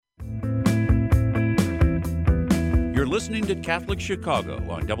listening to Catholic Chicago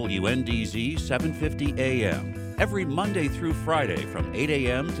on WNDZ 750 AM. Every Monday through Friday from 8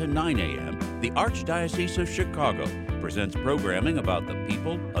 a.m. to 9 a.m., the Archdiocese of Chicago presents programming about the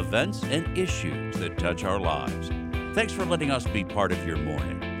people, events, and issues that touch our lives. Thanks for letting us be part of your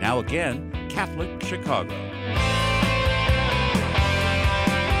morning. Now again, Catholic Chicago.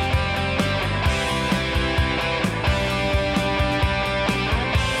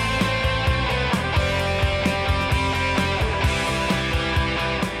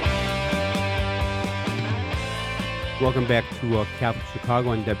 Welcome back to Catholic Chicago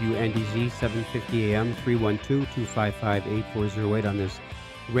on WNDZ 750 AM, 312-255-8408 on this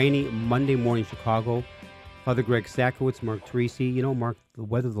rainy Monday morning Chicago. Father Greg Sakowicz, Mark Teresi. You know, Mark, the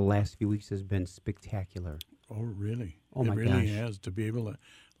weather the last few weeks has been spectacular. Oh, really? Oh, my gosh. It really has, to be able to,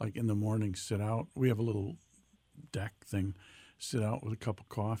 like in the morning, sit out. We have a little deck thing. Sit out with a cup of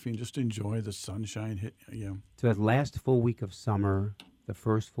coffee and just enjoy the sunshine. So that last full week of summer, the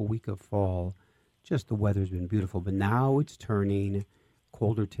first full week of fall, just the weather's been beautiful, but now it's turning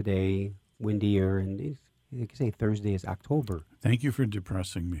colder today, windier, and you can say Thursday is October. Thank you for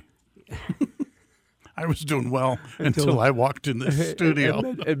depressing me. I was doing well until I walked in the studio.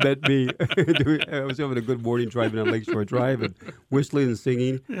 It met me. I was having a good morning driving on Lakeshore Drive and whistling and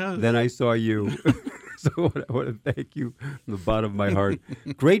singing. Yes. Then I saw you. So I want to thank you from the bottom of my heart.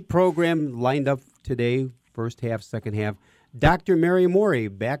 Great program lined up today, first half, second half. Dr. Mary Morey,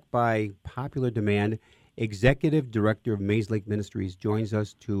 back by popular demand, Executive Director of Mays Lake Ministries, joins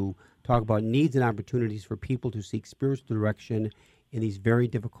us to talk about needs and opportunities for people to seek spiritual direction in these very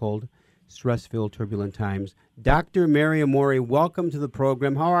difficult, stress-filled, turbulent times. Dr. Mary Morey, welcome to the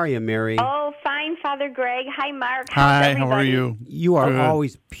program. How are you, Mary? Oh, fine, Father Greg. Hi, Mark. Hi, how are you? You are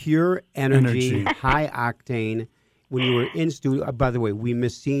always pure energy. High octane. When you were in studio, by the way, we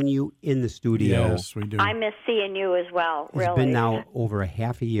miss seeing you in the studio. Yes, we do. I miss seeing you as well, really. It's been now over a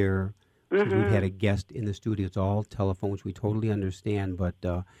half a year since we've had a guest in the studio. It's all telephone, which we totally understand. But,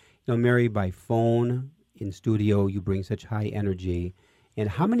 Mary, by phone, in studio, you bring such high energy. And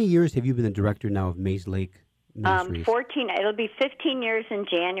how many years have you been the director now of Mays Lake Ministries? 14. It'll be 15 years in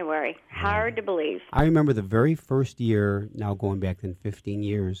January. Hard to believe. I remember the very first year, now going back then 15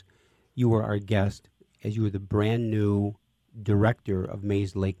 years, you were our guest as you were the brand new director of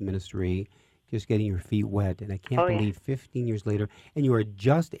Mays Lake Ministry, just getting your feet wet. And I can't believe 15 years later, and you are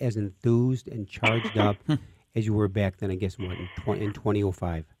just as enthused and charged up as you were back then, I guess, in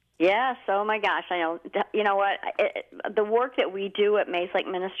 2005. Yes, oh my gosh, I know. You know what, the work that we do at Mays Lake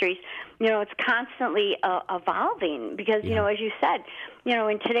Ministries, it's constantly evolving because, as you said,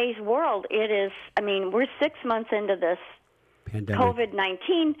 in today's world, it is, we're 6 months into this pandemic.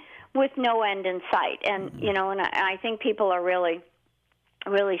 COVID-19 with no end in sight. And, and I think people are really,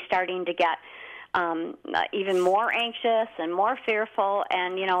 really starting to get even more anxious and more fearful,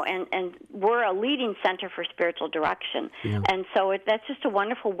 and and we're a leading center for spiritual direction, and so that's just a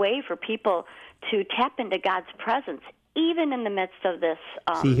wonderful way for people to tap into God's presence, even in the midst of this.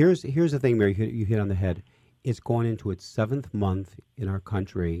 See, here's the thing, Mary. You hit on the head. It's going into its 7th month in our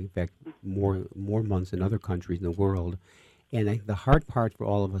country. In fact, more months in other countries in the world. And the hard part for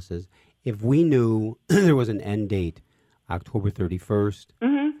all of us is if we knew there was an end date, October 31st,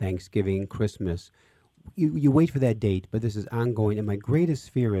 Thanksgiving, Christmas, you wait for that date, but this is ongoing. And my greatest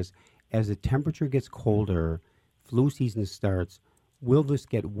fear is as the temperature gets colder, flu season starts, will this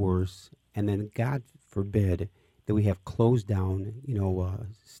get worse? And then, God forbid, that we have closed down,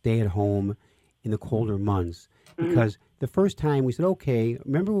 stay at home in the colder months. Because the first time we said, okay,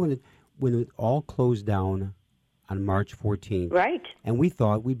 remember when it all closed down on March 14th? Right. And we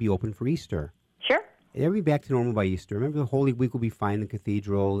thought we'd be open for Easter. Sure. And it'll be back to normal by Easter. Remember the Holy Week will be fine in the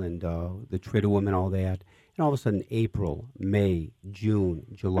cathedral and the Triduum and all that. And all of a sudden, April, May, June,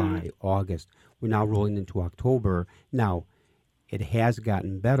 July, August, we're now rolling into October. Now, it has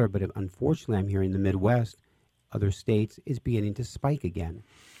gotten better, but unfortunately, I'm hearing the Midwest, other states, is beginning to spike again.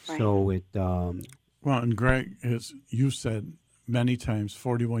 Right. So it... well, and Greg, as you said many times,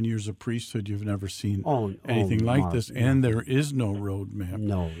 41 years of priesthood, you've never seen anything like Mark, this, and there is no roadmap.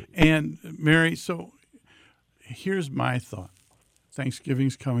 No. And, Mary, so here's my thought.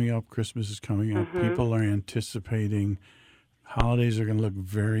 Thanksgiving's coming up, Christmas is coming up. People are anticipating holidays are going to look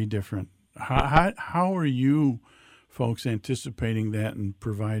very different. How are you folks anticipating that and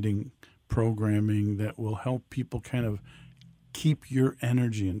providing programming that will help people kind of keep your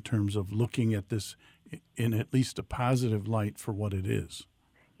energy in terms of looking at this in at least a positive light for what it is?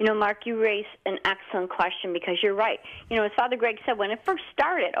 Mark, you raise an excellent question because you're right. As Father Greg said, when it first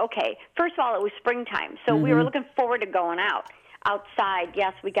started, first of all, it was springtime, so we were looking forward to going outside.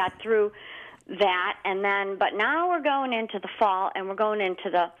 Yes, we got through that, and then, but now we're going into the fall, and we're going into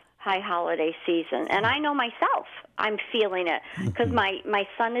the high holiday season. And I know myself, I'm feeling it, because my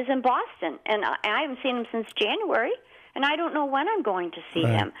son is in Boston, and I haven't seen him since January, and I don't know when I'm going to see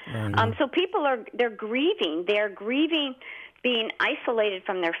him. So people they're grieving. They're grieving being isolated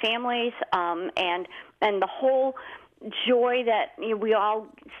from their families, and the whole joy that we all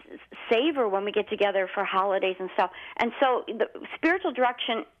savor when we get together for holidays and stuff. And so the spiritual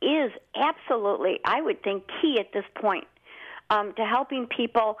direction is absolutely, I would think, key at this point to helping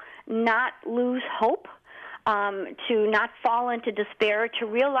people not lose hope, to not fall into despair, to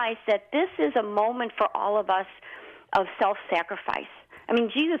realize that this is a moment for all of us of self-sacrifice. I mean,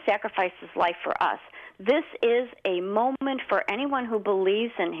 Jesus sacrificed his life for us. This is a moment for anyone who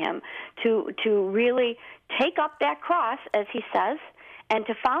believes in him to really take up that cross, as he says, and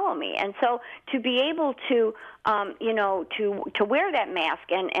to follow me. And so to be able to, to wear that mask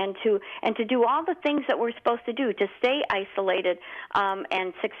and to do all the things that we're supposed to do, to stay isolated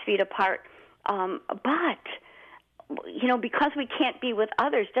and 6 feet apart, but because we can't be with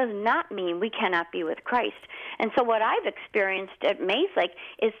others does not mean we cannot be with Christ. And so what I've experienced at Maze Lake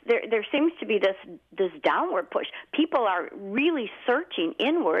is there seems to be this downward push. People are really searching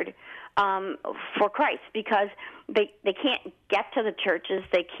inward for Christ because they can't get to the churches.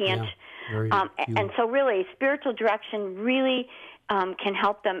 They can't. Yeah, and so really, spiritual direction really can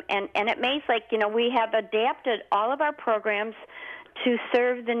help them. And at Maze Lake, we have adapted all of our programs to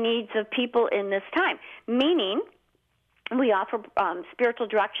serve the needs of people in this time, meaning we offer spiritual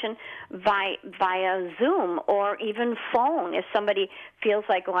direction via Zoom or even phone if somebody feels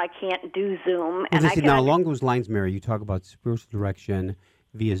like, I can't do Zoom. Now, along those lines, Mary, you talk about spiritual direction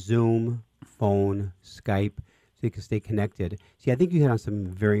via Zoom, phone, Skype, so you can stay connected. See, I think you hit on something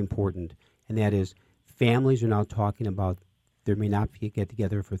very important, and that is families are now talking about there may not be a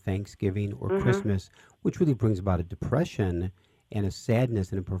get-together for Thanksgiving or Christmas, which really brings about a depression and a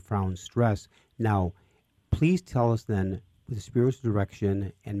sadness and a profound stress. Now, please tell us then, with the spiritual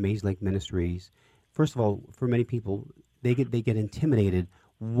direction and Maze Lake Ministries, first of all, for many people, they get intimidated.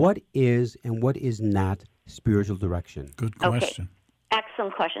 What is and what is not spiritual direction? Good question. Okay.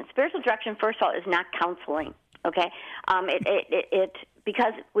 Excellent question. Spiritual direction, first of all, is not counseling. Okay,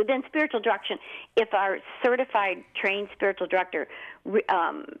 because within spiritual direction, if our certified trained spiritual director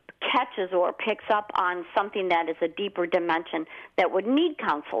catches or picks up on something that is a deeper dimension that would need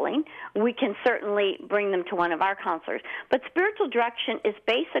counseling, we can certainly bring them to one of our counselors. But spiritual direction is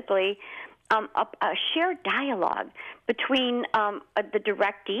basically a shared dialogue between the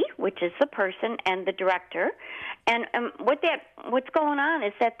directee, which is the person, and the director. And what's going on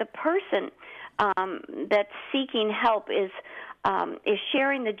is that the person that's seeking help is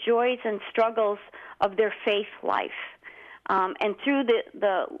sharing the joys and struggles of their faith life. And through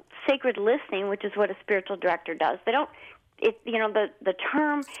the sacred listening, which is what a spiritual director does, they don't. The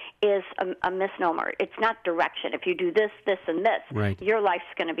term is a misnomer. It's not direction. If you do this, this, and this, right, your life's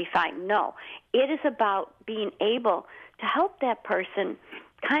going to be fine. No, it is about being able to help that person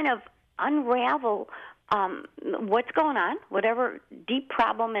kind of unravel what's going on, whatever deep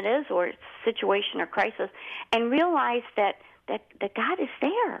problem it is or situation or crisis, and realize that God is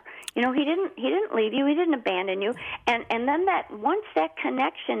there. He didn't leave you. He didn't abandon you. And then that once that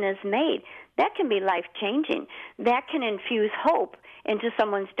connection is made, that can be life-changing. That can infuse hope into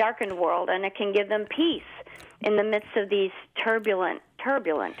someone's darkened world, and it can give them peace in the midst of these turbulent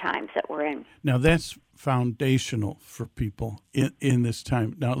times that we're in. Now, that's foundational for people in this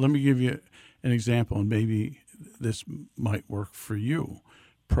time. Now, let me give you an example, and maybe this might work for you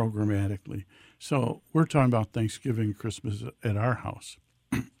programmatically. So we're talking about Thanksgiving, Christmas at our house.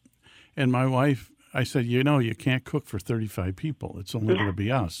 And my wife, I said, you can't cook for 35 people. It's only going to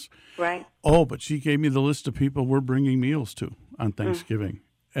be us. Right. Oh, but she gave me the list of people we're bringing meals to on Thanksgiving.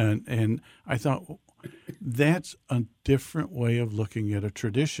 And I thought, that's a different way of looking at a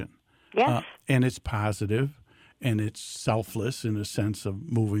tradition. Yes. And it's positive. And it's selfless in the sense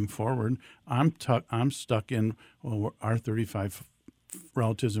of moving forward. I'm stuck in, our 35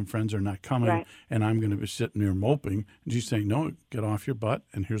 relatives and friends are not coming, right, and I'm going to be sitting there moping. And she's saying, no, get off your butt,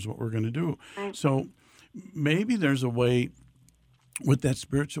 and here's what we're going to do. Right. So maybe there's a way with that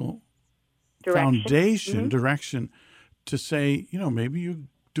spiritual direction to say, maybe you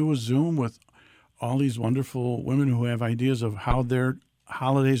do a Zoom with all these wonderful women who have ideas of how their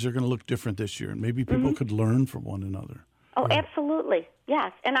holidays are going to look different this year, and maybe people could learn from one another. Oh, absolutely,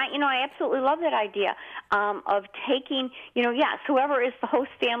 yes. And I absolutely love that idea of taking, whoever is the host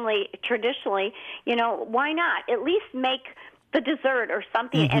family traditionally, why not at least make the dessert or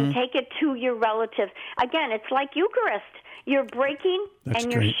something and take it to your relatives. Again, it's like Eucharist. You're breaking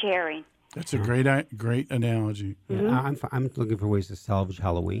and you're sharing. That's a great analogy. Yeah, I'm looking for ways to salvage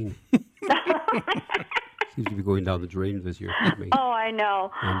Halloween. Seems to be going down the drain this year for me. Oh, I know.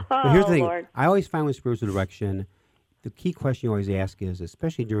 But here's the thing. Lord. I always find with spiritual direction, the key question you always ask is,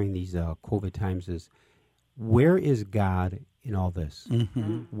 especially during these COVID times, is where is God in all this?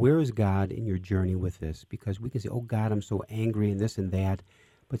 Mm-hmm. Where is God in your journey with this? Because we can say, oh, God, I'm so angry and this and that.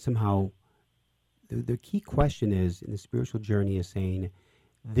 But somehow the key question is in the spiritual journey is saying,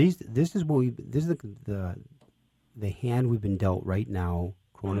 this is the hand we've been dealt right now,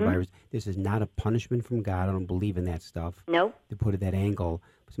 coronavirus. This is not a punishment from God. I don't believe in that stuff. Nope. To put it that angle.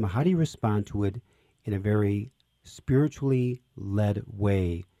 So how do you respond to it in a very spiritually led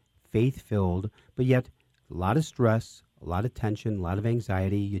way, faith-filled, but yet a lot of stress, a lot of tension, a lot of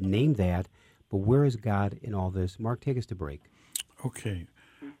anxiety, you name that, but where is God in all this? Mark, take us to break. Okay.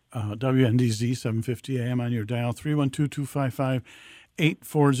 WNDZ 750 AM on your dial,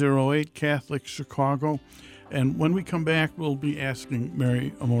 312-255-8408, Catholic Chicago. And when we come back, we'll be asking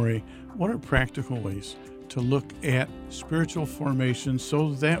Mary Amore, what are practical ways to look at spiritual formation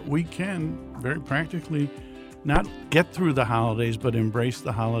so that we can very practically not get through the holidays, but embrace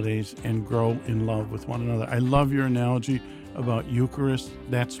the holidays and grow in love with one another. I love your analogy about Eucharist.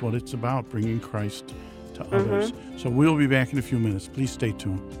 That's what it's about, bringing Christ to others. So we'll be back in a few minutes. Please stay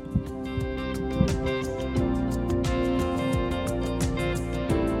tuned.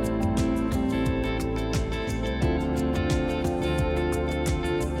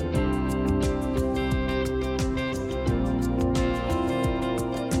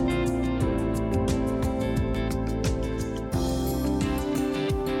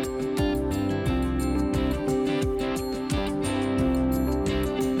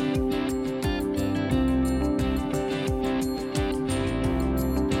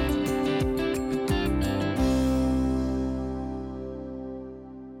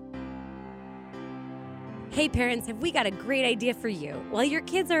 Hey parents, have we got a great idea for you? While your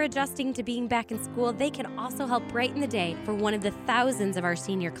kids are adjusting to being back in school, they can also help brighten the day for one of the thousands of our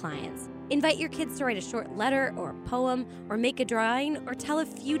senior clients. Invite your kids to write a short letter or a poem or make a drawing or tell a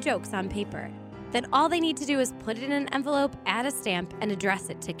few jokes on paper. Then all they need to do is put it in an envelope, add a stamp, and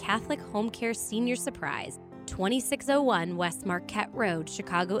address it to Catholic Home Care Senior Surprise, 2601 West Marquette Road,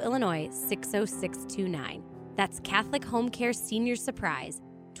 Chicago, Illinois, 60629. That's Catholic Home Care Senior Surprise,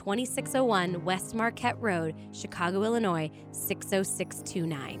 2601 West Marquette Road, Chicago, Illinois,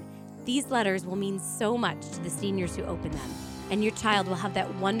 60629. These letters will mean so much to the seniors who open them, and your child will have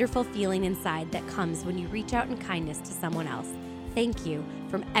that wonderful feeling inside that comes when you reach out in kindness to someone else. Thank you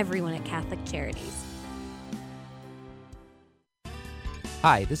from everyone at Catholic Charities.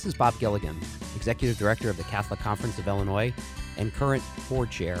 Hi, this is Bob Gilligan, Executive Director of the Catholic Conference of Illinois and current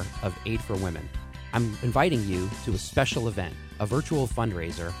Board Chair of Aid for Women. I'm inviting you to a special event, a virtual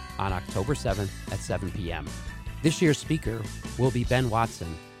fundraiser on October 7th at 7 p.m. This year's speaker will be Ben Watson,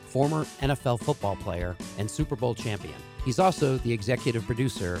 former NFL football player and Super Bowl champion. He's also the executive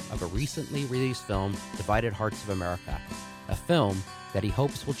producer of a recently released film, Divided Hearts of America, a film that he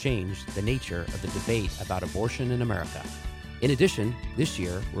hopes will change the nature of the debate about abortion in America. In addition, this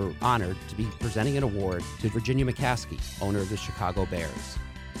year, we're honored to be presenting an award to Virginia McCaskey, owner of the Chicago Bears.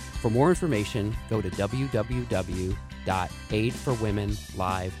 For more information, go to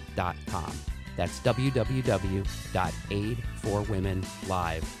www.aidforwomenlive.com. That's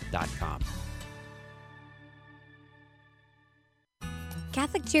www.aidforwomenlive.com.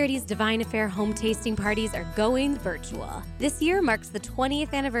 Catholic Charities Divine Affair home tasting parties are going virtual. This year marks the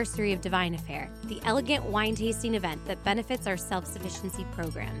 20th anniversary of Divine Affair, the elegant wine tasting event that benefits our self-sufficiency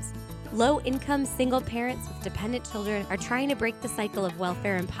programs. Low-income single parents with dependent children are trying to break the cycle of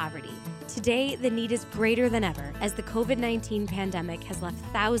welfare and poverty. Today, the need is greater than ever as the COVID-19 pandemic has left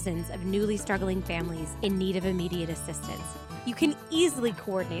thousands of newly struggling families in need of immediate assistance. You can easily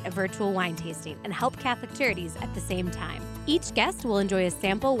coordinate a virtual wine tasting and help Catholic Charities at the same time. Each guest will enjoy a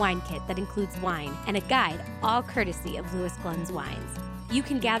sample wine kit that includes wine and a guide, all courtesy of Louis Glenn's Wines. You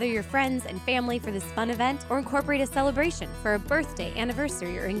can gather your friends and family for this fun event or incorporate a celebration for a birthday,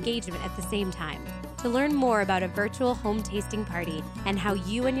 anniversary, or engagement at the same time. To learn more about a virtual home tasting party and how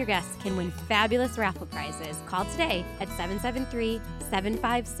you and your guests can win fabulous raffle prizes, call today at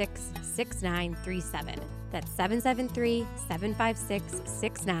 773-756-6937. That's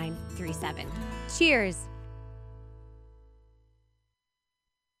 773-756-6937. Cheers!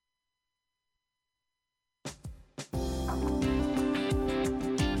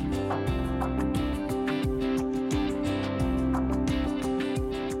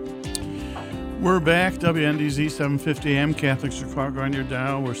 We're back, WNDZ 750 AM, Catholic Chicago on your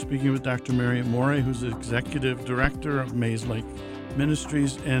dial. We're speaking with Dr. Mary Amore, who's the Executive Director of Mays Lake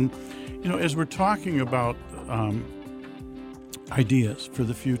Ministries. And, as we're talking about ideas for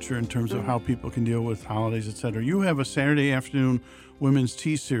the future in terms of how people can deal with holidays, et cetera, you have a Saturday afternoon women's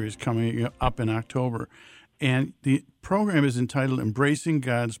tea series coming up in October. And the program is entitled Embracing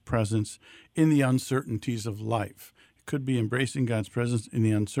God's Presence in the Uncertainties of Life. It could be embracing God's presence in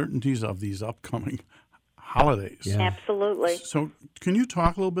the uncertainties of these upcoming holidays. Yeah. Absolutely. So can you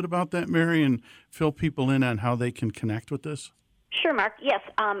talk a little bit about that, Mary, and fill people in on how they can connect with this? Sure, Mark. Yes.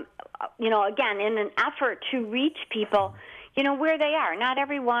 Again, in an effort to reach people, where they are. Not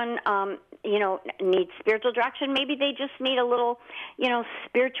everyone, needs spiritual direction. Maybe they just need a little,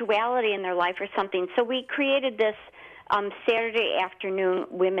 spirituality in their life or something. So we created this Saturday afternoon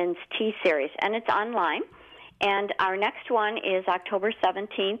women's tea series, and it's online. And our next one is October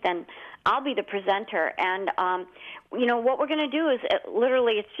 17th, and I'll be the presenter. And, what we're going to do is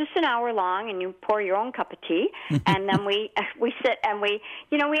literally it's just an hour long, and you pour your own cup of tea, and then we sit and we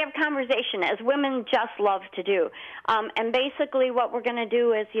have conversation, as women just love to do. And basically what we're going to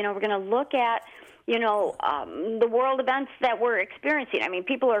do is, we're going to look at, the world events that we're experiencing. I mean,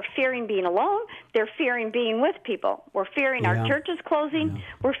 people are fearing being alone. They're fearing being with people. We're fearing our churches closing. Yeah.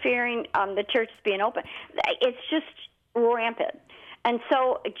 We're fearing the churches being open. It's just rampant. And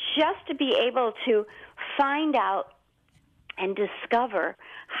so just to be able to find out and discover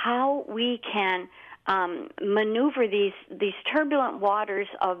how we can maneuver these turbulent waters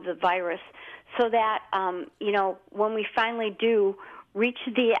of the virus so that, when we finally do reach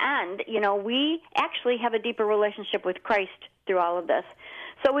the end, we actually have a deeper relationship with Christ through all of this.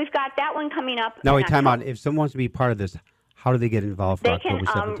 So we've got that one coming up. Now, wait, time out. If someone wants to be part of this, how do they get involved for October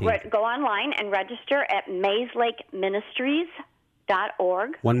 17th? They can go online and register at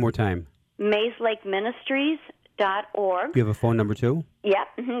MaysLakeMinistries.org. One more time. MaysLakeMinistries.org. Do you have a phone number, too? Yeah.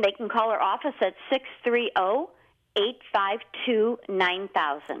 Mm-hmm. They can call our office at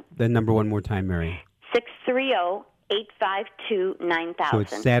 630-852-9000. The number one more time, Mary. 630-852-9000. So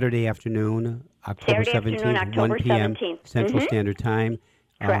it's Saturday afternoon, October 17th, 1 p.m. Central Standard Time.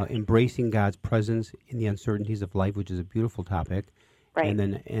 Embracing God's presence in the uncertainties of life, which is a beautiful topic. Right.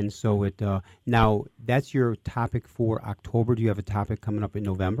 And so it now that's your topic for October. Do you have a topic coming up in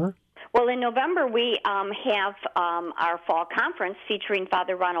November? Well, in November we have our fall conference featuring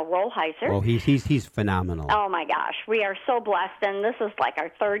Father Ronald Rolheiser. Well, he's phenomenal. Oh my gosh, we are so blessed, and this is like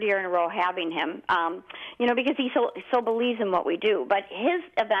our third year in a row having him. Because he so believes in what we do. But his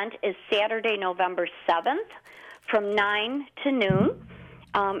event is Saturday, November 7th, from 9 to noon.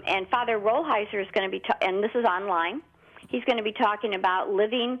 And Father Rolheiser is going to be, and this is online. He's going to be talking about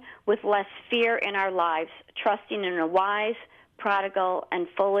living with less fear in our lives, trusting in a wise, prodigal, and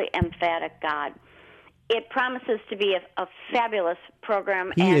fully emphatic God. It promises to be a fabulous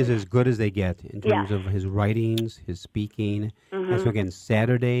program. He is as good as they get in terms of his writings, his speaking. Mm-hmm. And so, again,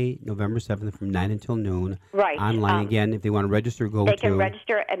 Saturday, November 7th from 9 until noon. Right. Online, again, if they want to register, They can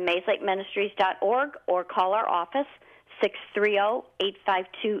register at MaysLakeMinistries.org or call our office,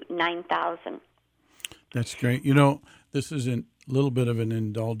 630-852-9000. That's great. This is a little bit of an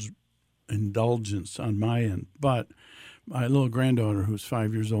indulgence on my end, but my little granddaughter, who's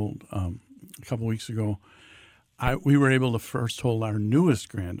 5 years old, a couple weeks ago, we were able to first hold our newest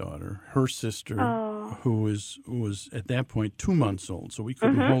granddaughter, her sister, who was at that point 2 months old, so we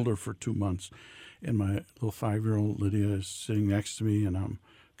couldn't hold her for 2 months. And my little 5-year-old Lydia is sitting next to me, and I'm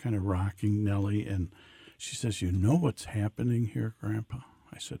kind of rocking Nellie, and she says, "You know what's happening here, Grandpa?"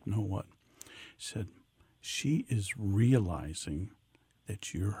 I said, "No, what?" She said, "She is realizing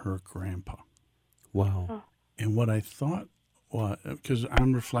that you're her grandpa." Wow. Oh. And what I thought was, because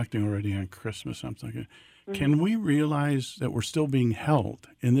I'm reflecting already on Christmas, I'm thinking, can we realize that we're still being held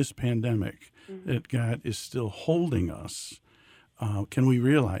in this pandemic, that God is still holding us? Can we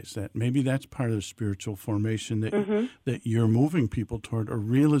realize that? Maybe that's part of the spiritual formation that you're moving people toward, a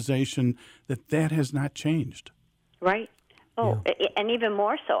realization that has not changed. Right. Oh, and even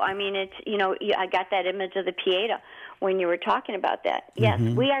more so. I mean, it's, I got that image of the Pieta when you were talking about that. Yes,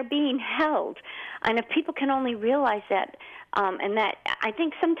 we are being held. And if people can only realize that, and that, I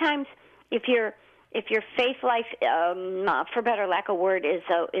think sometimes if your faith life, for better lack of word, is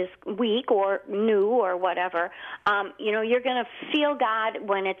weak or new or whatever, you're going to feel God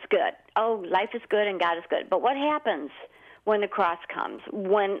when it's good. Oh, life is good and God is good. But what happens when the cross comes,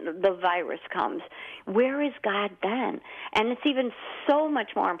 when the virus comes? Where is God then? And it's even so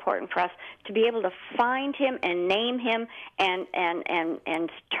much more important for us to be able to find him and name him and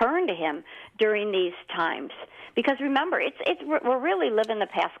turn to him during these times. Because remember, we're really living the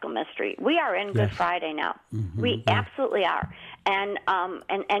Paschal mystery. We are in Good Friday now. We absolutely are. And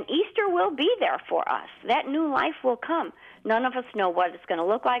Easter will be there for us. That new life will come. None of us know what it's going to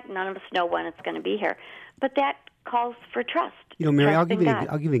look like. None of us know when it's going to be here. But that calls for trust. Mary, I'll Trust in give you God.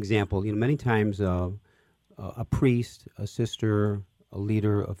 I'll give you an example. Many times a priest, a sister, a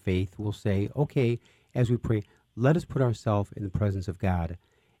leader of faith will say, "Okay, as we pray, let us put ourselves in the presence of God,"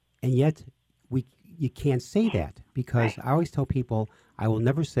 and yet you can't say that, because I always tell people I will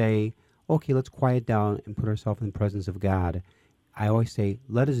never say, "Okay, let's quiet down and put ourselves in the presence of God." I always say,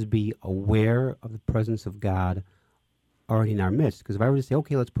 let us be aware of the presence of God already in our midst. Because if I were to say,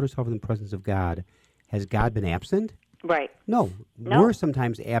 okay, let's put ourselves in the presence of God, has God been absent? Right. No. We're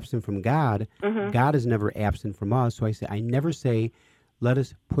sometimes absent from God. God is never absent from us. So I never say, let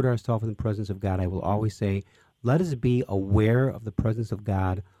us put ourselves in the presence of God. I will always say, let us be aware of the presence of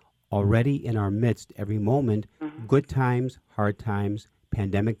God already in our midst every moment, good times, hard times,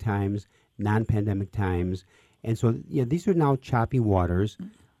 pandemic times, non-pandemic times. And so, these are now choppy waters,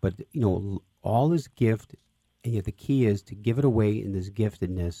 but, all is gift, and yet the key is to give it away in this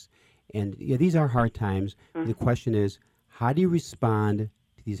giftedness. And these are hard times. The question is, how do you respond to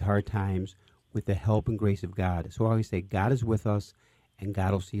these hard times with the help and grace of God? So I always say, God is with us, and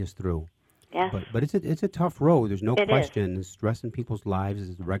God will see us through. Yes. But it's a tough road. There's no It question. The stress in people's lives as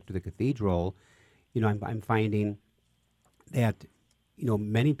the director of the cathedral. I'm finding that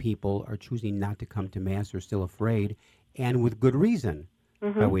many people are choosing not to come to Mass. They're still afraid, and with good reason,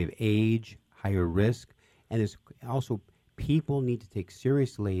 by way of age, higher risk, and there's also people need to take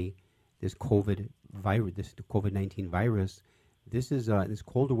seriously this COVID-19 virus. This is this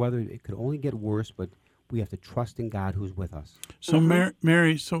colder weather. It could only get worse, but we have to trust in God who's with us. So,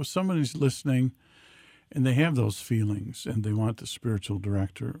 Mary, so somebody's listening, and they have those feelings, and they want the spiritual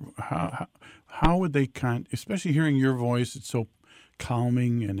director. How would they especially hearing your voice? It's so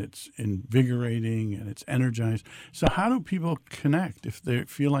calming, and it's invigorating, and it's energized. So how do people connect if they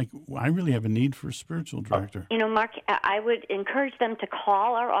feel like, I really have a need for a spiritual director? Mark, I would encourage them to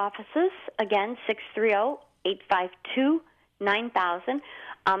call our offices, again, 630-852-9000.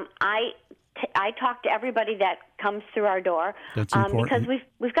 I talk to everybody that comes through our door. That's important. Because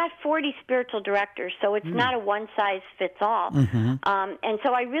we've got 40 spiritual directors, so it's not a one-size-fits-all. And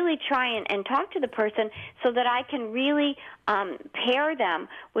so I really try and talk to the person so that I can really pair them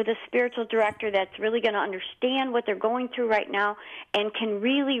with a spiritual director that's really going to understand what they're going through right now and can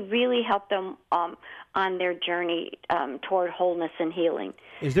really, really help them on their journey toward wholeness and healing.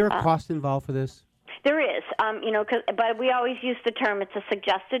 Is there a cost involved for this? There is, but we always use the term, it's a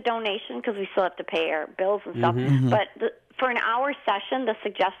suggested donation because we still have to pay our bills and stuff. But for an hour session, the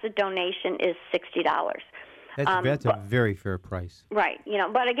suggested donation is $60. That's a very fair price. Right.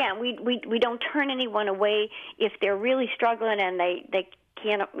 But again, we don't turn anyone away if they're really struggling and they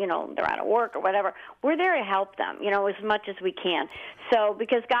can't, they're out of work or whatever. We're there to help them, as much as we can. So,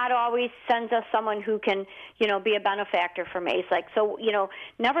 because God always sends us someone who can, be a benefactor for Mace-like. So,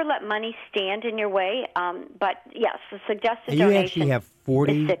 never let money stand in your way. But yes, the suggested donation. And you actually have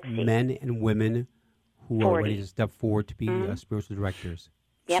 40 is 60. men and women who 40. are ready to step forward to be spiritual directors.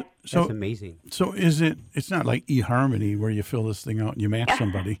 Yep. So, that's amazing. So it's not like eHarmony where you fill this thing out and you match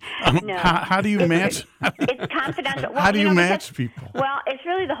somebody. No. How do you match? It's confidential. Well, How do you match because, people? Well, it's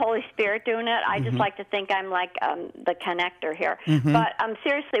really the Holy Spirit doing it. I just like to think I'm like the connector here. But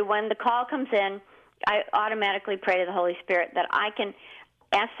seriously, when the call comes in, I automatically pray to the Holy Spirit that I can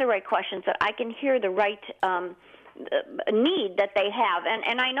ask the right questions, that I can hear the right need that they have,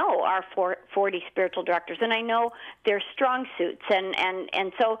 and I know our 40 spiritual directors, and I know their strong suits, and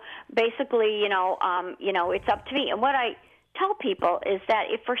so basically, it's up to me. And what I tell people is that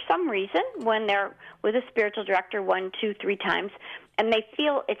if for some reason when they're with a spiritual director 1, 2, 3 times, and they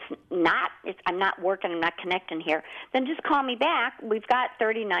feel I'm not working, I'm not connecting here, then just call me back. We've got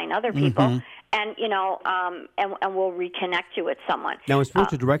 39 other people, and and we'll reconnect you with someone. Now, in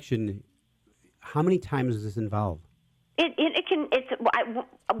spiritual direction, how many times does this involve?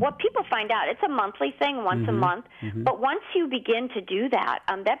 What people find out, it's a monthly thing, once a month. But once you begin to do that,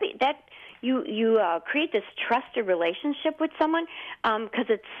 you create this trusted relationship with someone because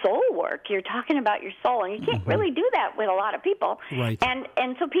it's soul work. You're talking about your soul, and you can't really do that with a lot of people. Right.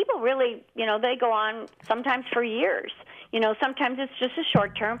 And so people really, they go on sometimes for years. Sometimes it's just a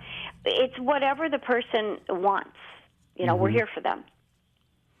short term. It's whatever the person wants. We're here for them.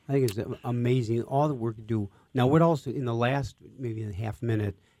 I think it's amazing, all the work you do. Now, what else, in the last maybe a half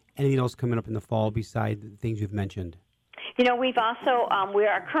minute, anything else coming up in the fall beside the things you've mentioned? We've also, we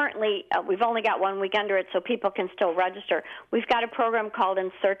are currently, we've only got 1 week under it, so people can still register. We've got a program called In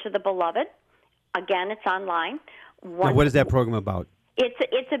Search of the Beloved. Again, it's online. Now, what is that program about?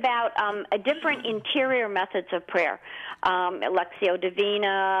 It's about a different interior methods of prayer, Lectio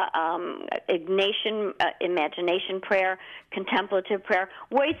Divina, imagination prayer, contemplative prayer,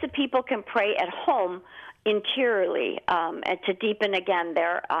 ways that people can pray at home interiorly and to deepen, again,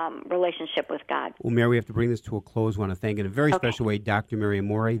 their relationship with God. Well, Mary, we have to bring this to a close. I want to thank in a very special way Dr. Mary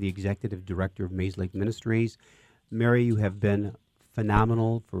Amore, the Executive Director of Mays Lake Ministries. Mary, you have been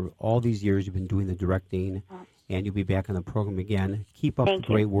phenomenal for all these years. You've been doing the directing, and you'll be back on the program again. Keep up the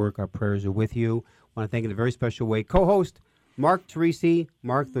great work. Our prayers are with you. I want to thank in a very special way co-host Mark Teresi.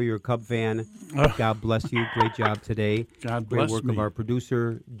 Mark, though you're a Cub fan, God bless you. Great job today. God bless Great work of our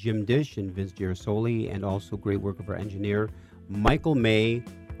producer, Jim Dish and Vince Girasoli, and also great work of our engineer, Michael May,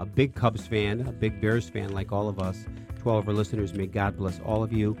 a big Cubs fan, a big Bears fan like all of us. To all of our listeners, may God bless all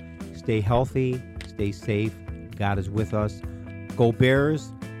of you. Stay healthy, stay safe. God is with us. Go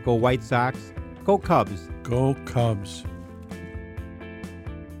Bears, go White Sox, go Cubs. Go Cubs.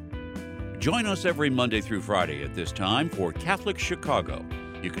 Join us every Monday through Friday at this time for Catholic Chicago.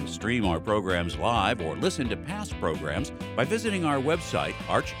 You can stream our programs live or listen to past programs by visiting our website,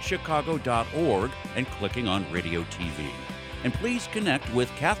 archchicago.org, and clicking on Radio TV. And please connect with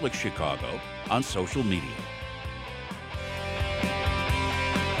Catholic Chicago on social media.